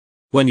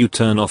When you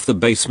turn off the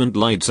basement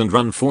lights and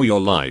run for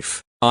your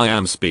life, I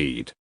am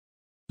Speed.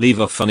 Leave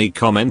a funny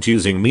comment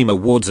using meme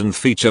awards and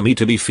feature me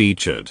to be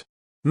featured.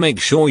 Make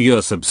sure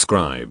you're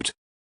subscribed.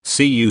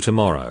 See you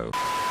tomorrow.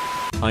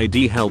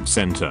 ID Help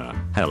Center.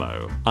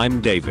 Hello, I'm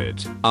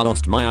David. I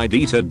lost my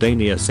ID today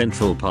near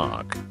Central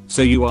Park,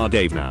 so you are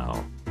Dave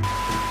now.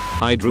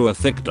 I drew a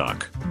thick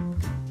duck.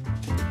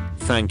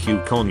 Thank you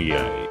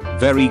Kanye.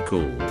 Very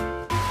cool.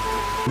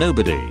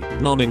 Nobody,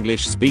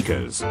 non-English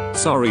speakers,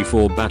 sorry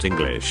for bad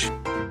English.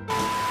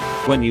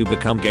 When you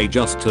become gay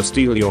just to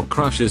steal your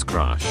crush's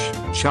crush,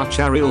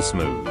 cha-cha real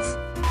smooth.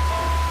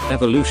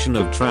 Evolution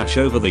of trash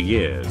over the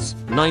years,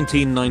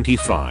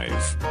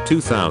 1995,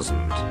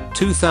 2000,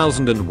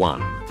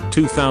 2001,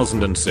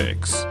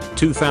 2006,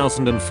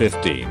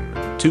 2015,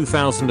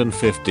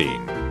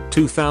 2015,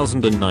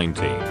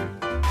 2019.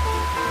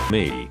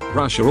 Me,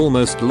 Russia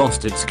almost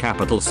lost its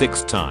capital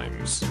 6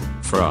 times.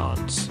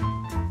 France.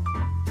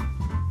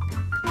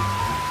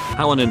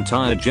 How an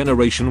entire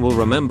generation will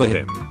remember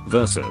him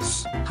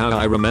versus how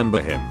I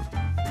remember him.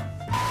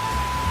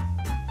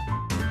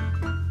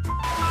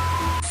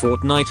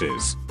 Fortnite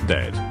is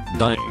dead,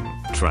 dying,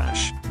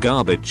 trash,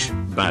 garbage,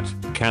 bad,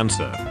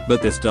 cancer,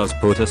 but this does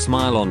put a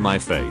smile on my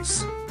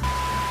face.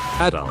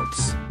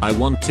 Adults, I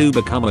want to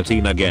become a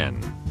teen again.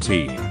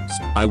 Teens,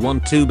 I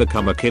want to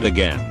become a kid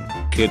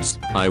again. Kids,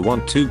 I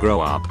want to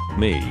grow up.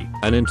 Me,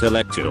 an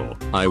intellectual,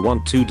 I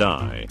want to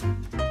die.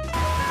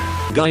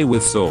 Guy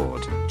with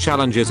sword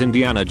challenges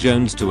Indiana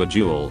Jones to a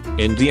duel.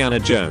 Indiana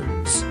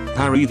Jones,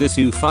 parry this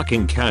you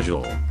fucking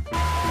casual.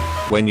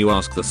 When you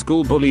ask the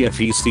school bully if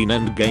he's seen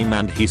Endgame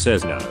and he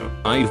says no,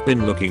 I've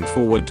been looking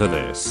forward to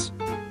this.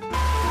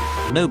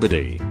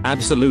 Nobody,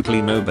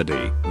 absolutely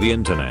nobody, the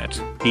internet,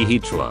 hee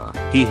chua,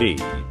 hee.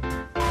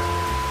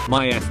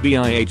 My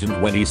FBI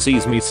agent when he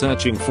sees me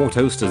searching for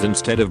toasters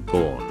instead of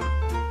porn.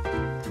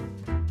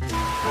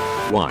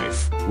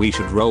 Wife, we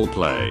should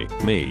roleplay.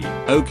 Me,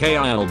 okay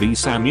I'll be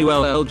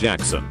Samuel L.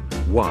 Jackson.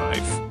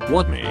 Wife,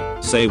 what me?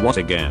 Say what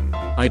again?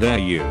 I dare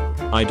you.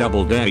 I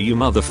double dare you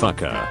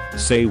motherfucker.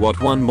 Say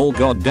what one more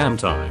goddamn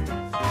time.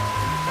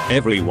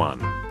 Everyone.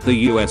 The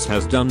US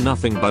has done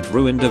nothing but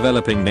ruin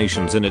developing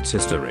nations in its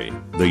history.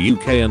 The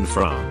UK and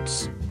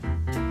France.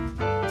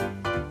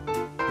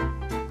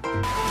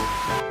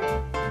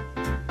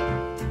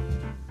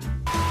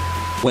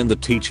 When the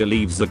teacher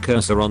leaves the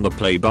cursor on the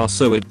play bar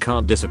so it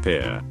can't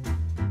disappear.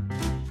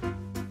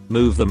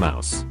 Move the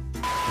mouse.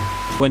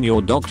 When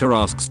your doctor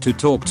asks to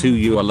talk to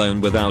you alone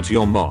without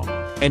your mom.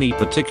 Any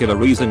particular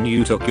reason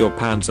you took your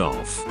pants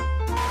off.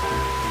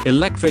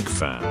 Electric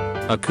fan.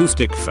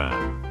 Acoustic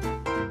fan.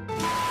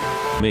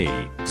 Me,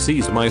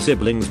 sees my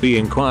siblings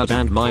being quiet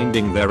and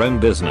minding their own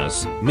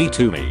business. Me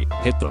too me,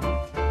 hit them.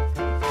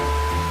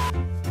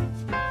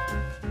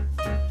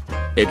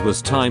 It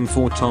was time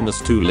for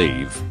Thomas to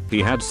leave, he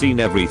had seen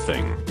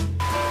everything.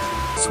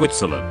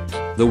 Switzerland,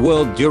 the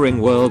world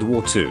during World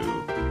War II.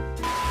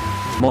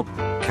 Mop,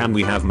 can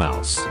we have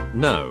mouse?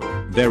 No,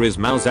 there is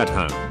mouse at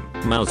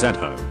home, mouse at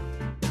home.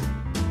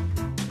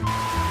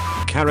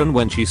 Karen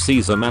when she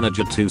sees a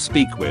manager to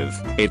speak with,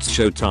 it's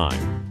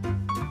showtime.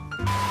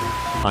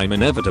 I'm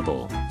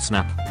inevitable,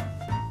 snap.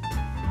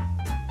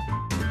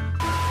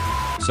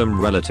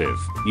 Some relative,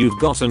 you've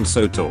gotten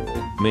so tall.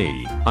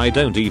 Me, I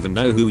don't even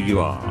know who you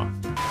are.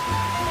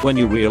 When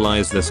you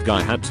realize this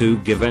guy had to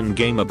give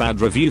Endgame a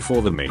bad review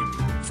for the meme,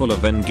 full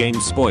of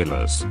Endgame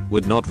spoilers,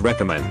 would not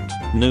recommend.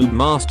 Noob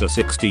Master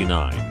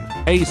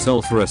 69, a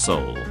soul for a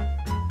soul.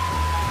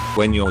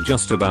 When you're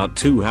just about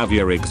to have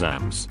your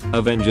exams,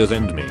 Avengers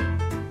End Me.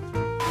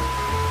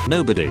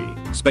 Nobody,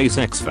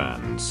 SpaceX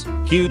fans,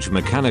 huge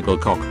mechanical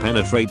cock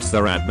penetrates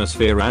their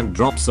atmosphere and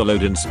drops a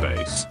load in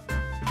space.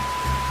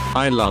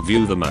 I love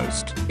you the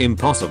most,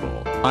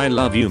 impossible, I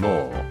love you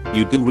more.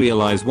 You do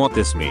realize what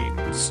this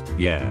means,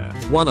 yeah,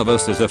 one of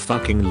us is a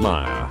fucking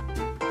liar.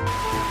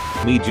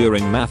 Me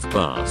during math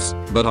class,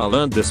 but I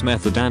learned this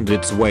method and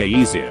it's way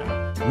easier.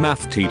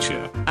 Math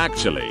teacher,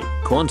 actually,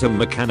 quantum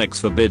mechanics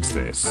forbids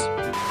this.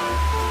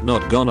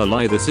 Not gonna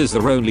lie, this is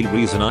the only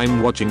reason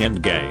I'm watching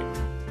Endgame.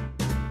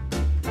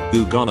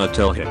 Who gonna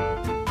tell him?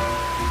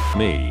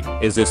 Me,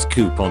 is this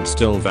coupon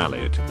still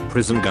valid?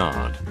 Prison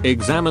guard,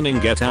 examining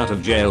get out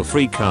of jail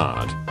free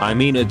card, I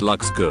mean it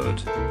looks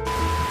good.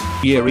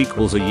 Year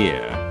equals a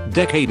year,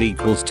 decade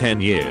equals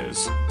 10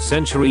 years,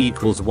 century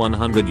equals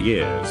 100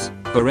 years,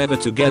 forever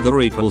together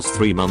equals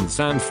 3 months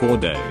and 4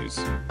 days.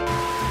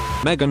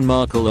 Meghan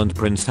Markle and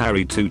Prince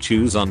Harry to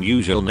choose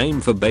unusual name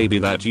for baby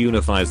that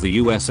unifies the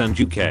US and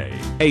UK,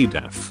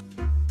 ADEF.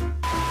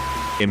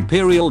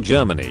 Imperial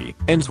Germany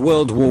ends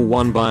World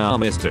War I by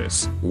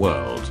armistice.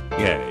 World,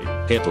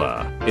 yay,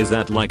 Hitler, is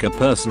that like a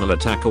personal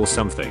attack or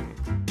something?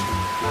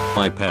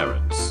 My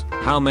parents,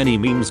 how many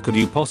memes could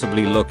you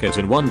possibly look at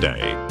in one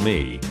day?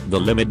 Me, the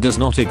limit does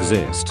not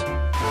exist.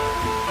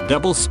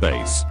 Double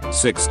space,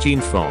 16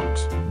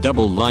 font,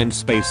 double line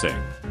spacing,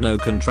 no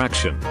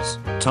contractions,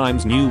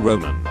 Times New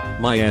Roman,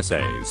 my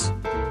essays.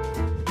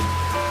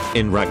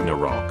 In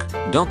Ragnarok,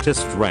 Doctor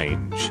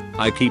Strange,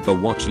 I keep a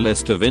watch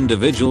list of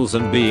individuals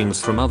and beings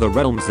from other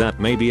realms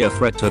that may be a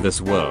threat to this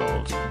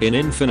world. In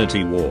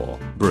Infinity War,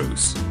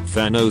 Bruce,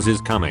 Thanos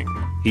is coming.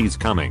 He's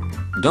coming.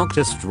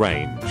 Doctor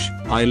Strange,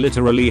 I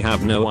literally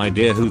have no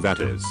idea who that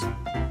is.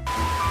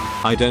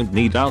 I don't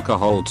need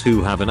alcohol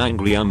to have an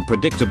angry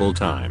unpredictable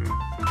time.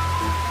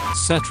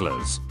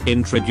 Settlers,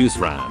 introduce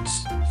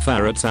rats,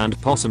 ferrets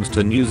and possums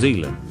to New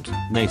Zealand.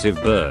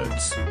 Native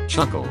birds,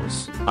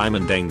 chuckles, I'm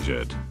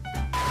endangered.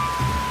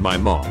 My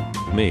mom,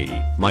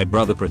 me, my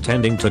brother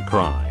pretending to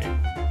cry.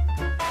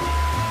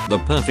 The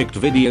perfect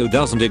video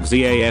doesn't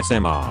exist.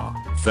 ASMR.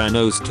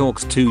 Thanos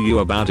talks to you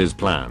about his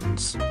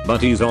plans, but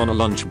he's on a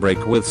lunch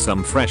break with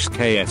some fresh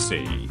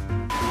KFC.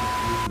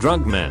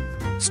 Drug men,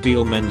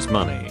 steal men's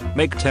money,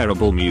 make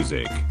terrible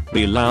music,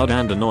 be loud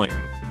and annoying.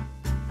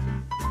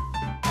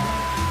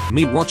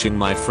 Me watching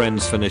my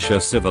friends finish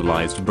a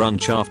civilized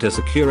brunch after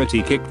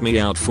security kicked me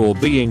out for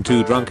being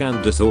too drunk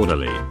and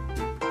disorderly.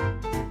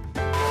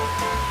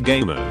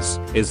 Gamers,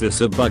 is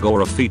this a bug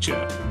or a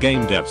feature?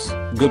 Game devs,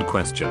 good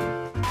question.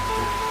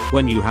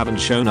 When you haven't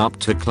shown up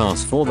to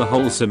class for the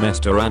whole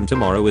semester and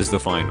tomorrow is the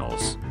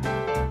finals.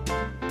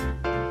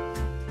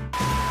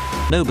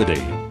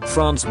 Nobody,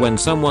 France when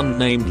someone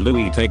named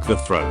Louis take the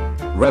throne,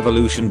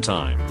 revolution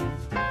time.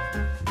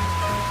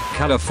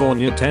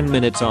 California 10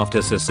 minutes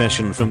after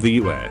secession from the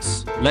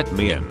US, let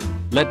me in,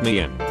 let me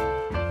in.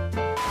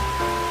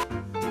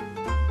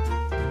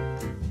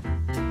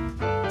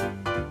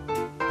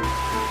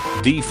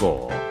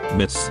 D4,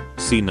 Miss,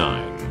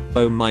 C9,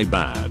 oh my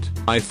bad,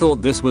 I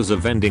thought this was a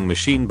vending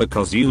machine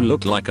because you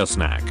looked like a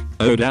snack.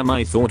 Oh damn,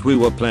 I thought we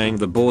were playing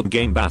the board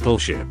game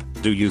Battleship.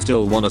 Do you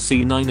still wanna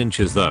see 9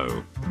 inches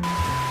though?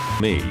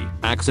 Me,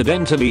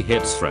 accidentally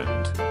hits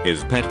friend,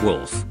 his pet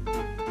wolf.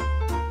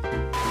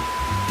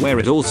 Where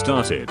it all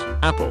started,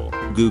 Apple,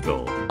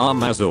 Google,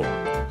 Amazon,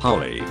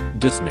 Holly,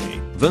 Disney,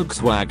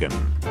 Volkswagen.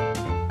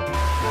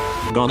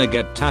 Gonna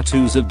get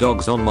tattoos of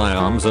dogs on my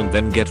arms and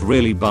then get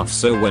really buff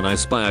so when I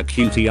spy a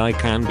cutie I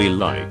can be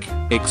like,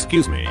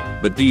 excuse me,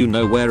 but do you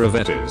know where a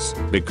vet is?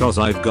 Because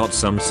I've got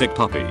some sick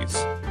puppies.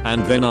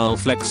 And then I'll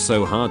flex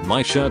so hard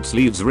my shirt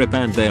sleeves rip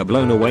and they're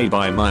blown away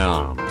by my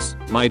arms,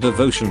 my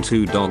devotion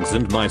to dogs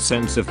and my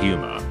sense of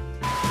humor.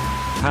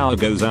 Power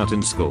goes out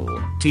in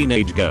school,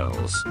 teenage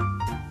girls.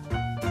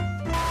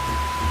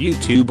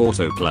 YouTube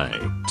autoplay,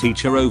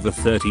 teacher over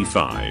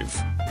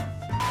 35.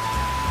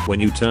 When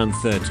you turn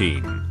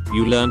 13,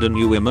 you learned a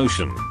new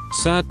emotion,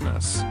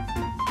 sadness.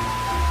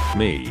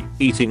 Me,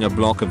 eating a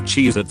block of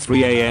cheese at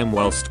 3 AM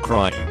whilst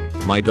crying,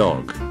 my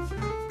dog.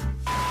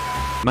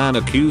 Man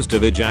accused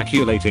of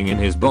ejaculating in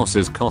his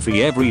boss's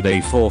coffee every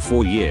day for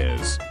 4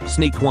 years,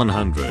 sneak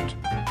 100.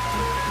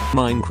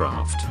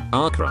 Minecraft,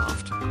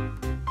 Warcraft.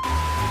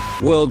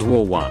 World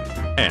War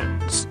I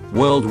ends,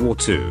 World War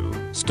II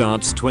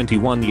starts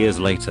 21 years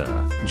later,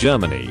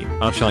 Germany,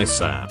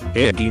 Scheiße,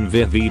 Ergin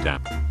wir wieder.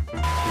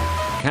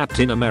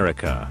 Captain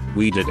America,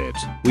 we did it.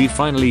 We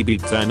finally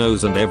beat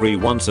Thanos and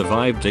everyone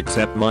survived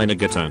except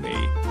Minagatoni.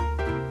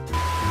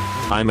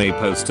 I may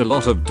post a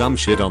lot of dumb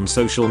shit on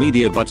social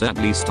media but at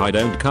least I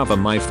don't cover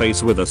my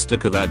face with a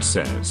sticker that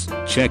says,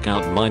 check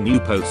out my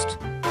new post.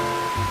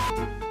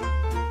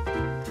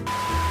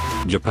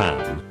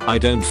 Japan, I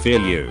don't fear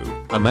you.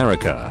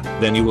 America,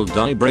 then you will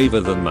die braver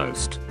than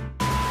most.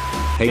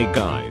 Hey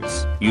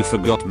guys, you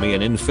forgot me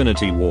in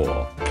Infinity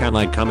War, can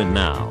I come in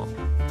now?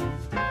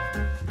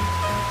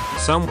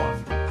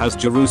 Someone has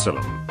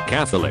Jerusalem,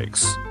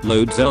 Catholics,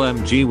 loads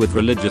LMG with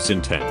religious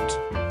intent.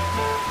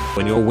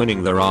 When you're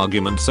winning their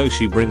argument so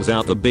she brings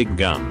out the big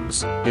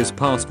guns, his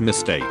past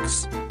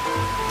mistakes.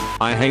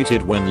 I hate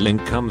it when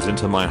Link comes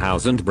into my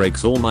house and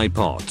breaks all my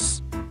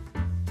pots.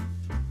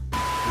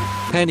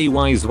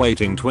 Pennywise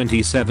waiting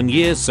 27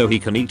 years so he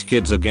can eat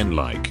kids again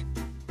like.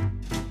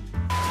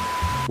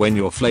 When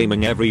you're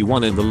flaming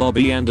everyone in the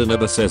lobby and a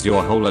neighbor says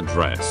your whole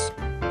address.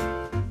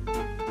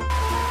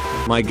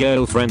 My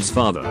girlfriend's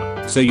father,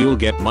 so you'll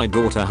get my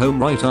daughter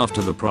home right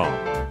after the prom.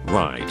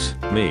 Right,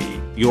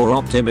 me, your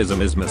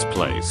optimism is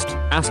misplaced,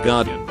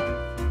 Asgardian.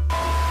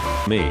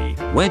 Me,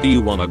 where do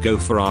you wanna go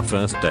for our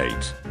first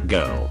date?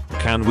 Girl,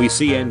 can we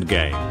see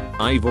Endgame?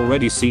 I've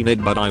already seen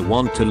it but I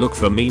want to look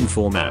for meme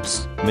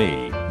formats.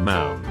 Me,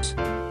 Mount.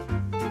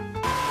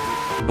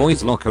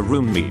 Boys locker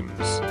room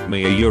memes,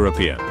 me a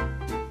European.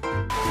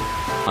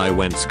 I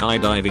went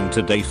skydiving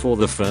today for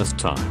the first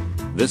time.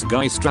 This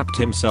guy strapped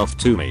himself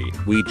to me,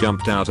 we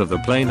jumped out of the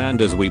plane and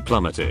as we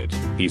plummeted,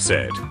 he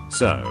said,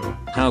 so,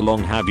 how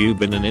long have you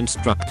been an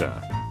instructor?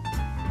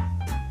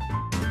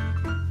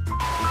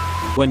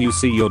 When you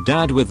see your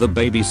dad with the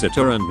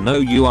babysitter and know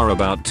you are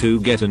about to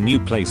get a new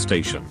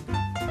PlayStation.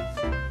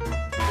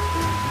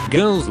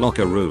 Girls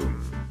locker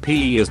room,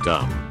 PE is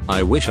dumb,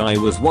 I wish I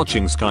was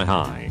watching Sky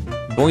High.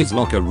 Boys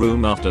locker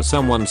room after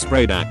someone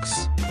sprayed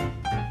Axe.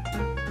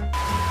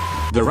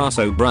 The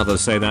Russo brothers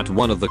say that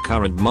one of the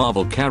current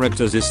Marvel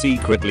characters is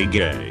secretly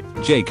gay.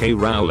 JK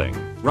Rowling,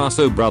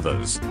 Russo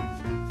brothers.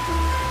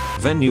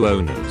 Venue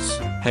owners,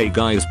 hey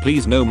guys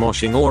please no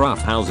moshing or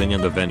roughhousing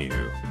in the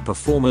venue.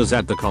 Performers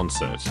at the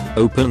concert,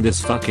 open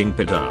this fucking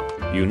pit up.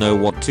 You know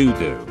what to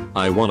do.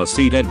 I wanna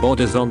see dead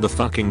bodies on the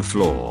fucking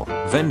floor.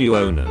 Venue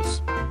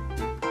owners.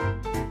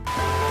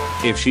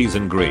 If she's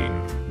in green,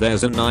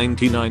 there's a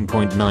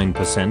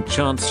 99.9%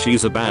 chance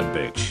she's a bad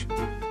bitch.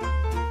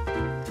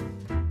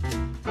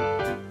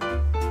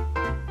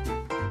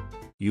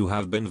 You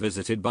have been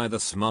visited by the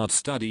smart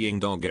studying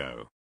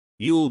doggo.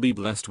 You'll be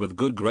blessed with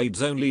good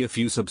grades only if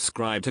you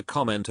subscribe to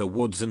comment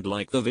awards and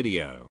like the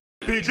video.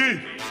 PG!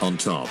 On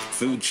top,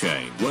 food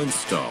chain, won't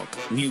stop,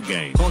 new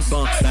game, hot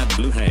box that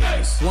blue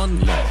haze, one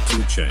lot,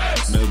 2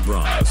 chains, no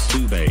bras,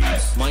 2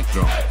 babes, mic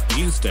drop,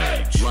 new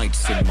stage,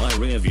 lights in my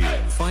rear view,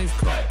 5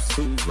 cops,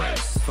 food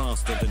race,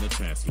 faster than a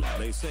Tesla,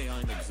 they say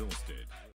I'm exhausted.